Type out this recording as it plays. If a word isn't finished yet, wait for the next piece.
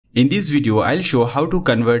In this video, I'll show how to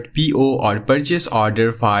convert PO or purchase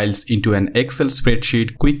order files into an Excel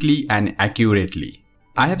spreadsheet quickly and accurately.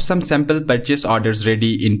 I have some sample purchase orders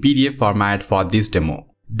ready in PDF format for this demo.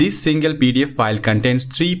 This single PDF file contains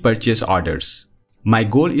 3 purchase orders. My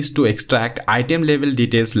goal is to extract item level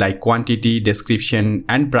details like quantity, description,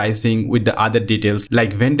 and pricing with the other details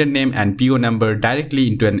like vendor name and PO number directly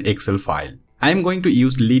into an Excel file. I am going to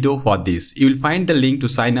use Lido for this. You will find the link to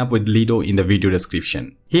sign up with Lido in the video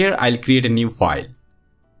description. Here I'll create a new file.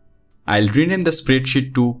 I'll rename the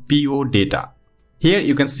spreadsheet to PO data. Here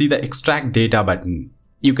you can see the extract data button.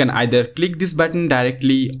 You can either click this button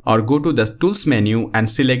directly or go to the tools menu and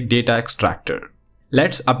select data extractor.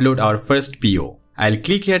 Let's upload our first PO. I'll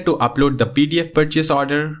click here to upload the PDF purchase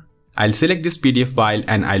order. I'll select this PDF file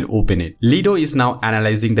and I'll open it. Lido is now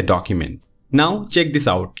analyzing the document. Now check this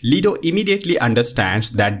out. Lido immediately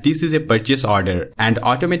understands that this is a purchase order and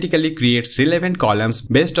automatically creates relevant columns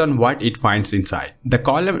based on what it finds inside. The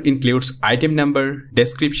column includes item number,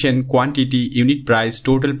 description, quantity, unit price,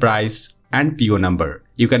 total price, and PO number.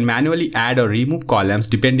 You can manually add or remove columns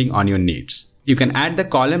depending on your needs. You can add the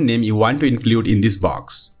column name you want to include in this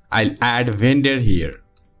box. I'll add vendor here.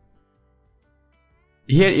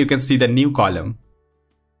 Here you can see the new column.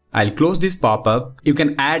 I'll close this pop-up. You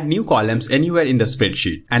can add new columns anywhere in the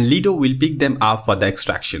spreadsheet and Lido will pick them up for the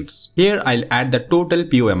extractions. Here I'll add the total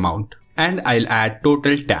PO amount and I'll add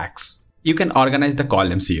total tax. You can organize the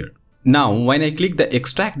columns here. Now when I click the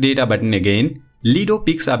extract data button again, Lido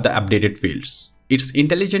picks up the updated fields. It's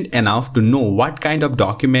intelligent enough to know what kind of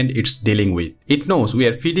document it's dealing with. It knows we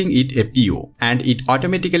are feeding it a PO and it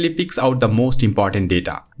automatically picks out the most important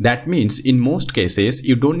data. That means in most cases,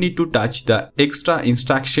 you don't need to touch the extra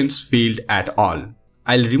instructions field at all.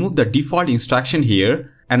 I'll remove the default instruction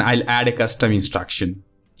here and I'll add a custom instruction.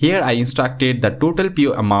 Here I instructed the total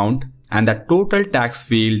PO amount and the total tax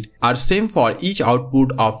field are same for each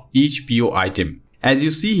output of each PO item. As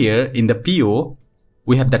you see here in the PO,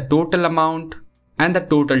 we have the total amount and the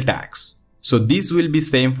total tax. So this will be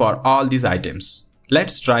same for all these items.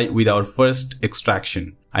 Let's try with our first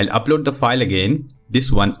extraction. I'll upload the file again.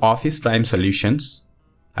 This one, Office Prime Solutions.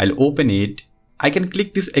 I'll open it. I can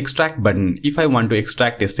click this extract button if I want to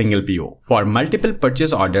extract a single PO. For multiple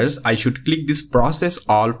purchase orders, I should click this Process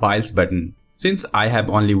All Files button. Since I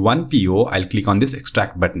have only one PO, I'll click on this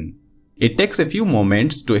extract button. It takes a few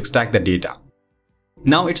moments to extract the data.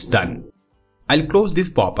 Now it's done. I'll close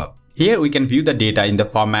this pop-up. Here we can view the data in the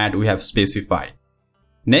format we have specified.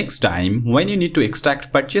 Next time, when you need to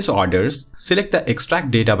extract purchase orders, select the extract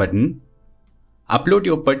data button. Upload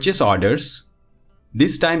your purchase orders.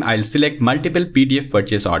 This time I'll select multiple PDF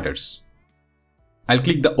purchase orders. I'll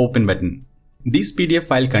click the open button. This PDF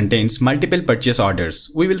file contains multiple purchase orders.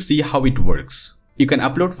 We will see how it works. You can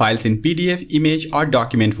upload files in PDF, image or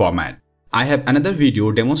document format. I have another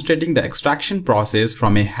video demonstrating the extraction process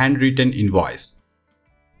from a handwritten invoice.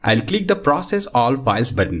 I'll click the Process All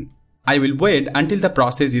Files button. I will wait until the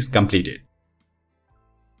process is completed.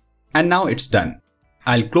 And now it's done.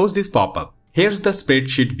 I'll close this pop-up. Here's the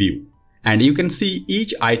spreadsheet view. And you can see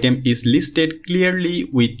each item is listed clearly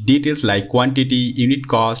with details like quantity, unit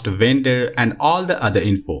cost, vendor, and all the other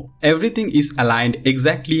info. Everything is aligned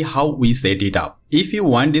exactly how we set it up. If you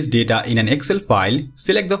want this data in an Excel file,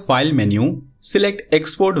 select the File menu, select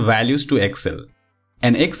Export Values to Excel.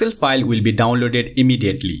 An Excel file will be downloaded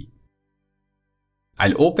immediately.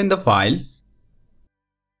 I'll open the file.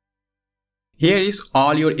 Here is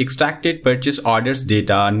all your extracted purchase orders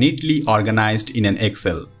data neatly organized in an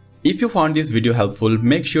Excel. If you found this video helpful,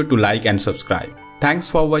 make sure to like and subscribe. Thanks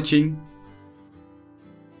for watching.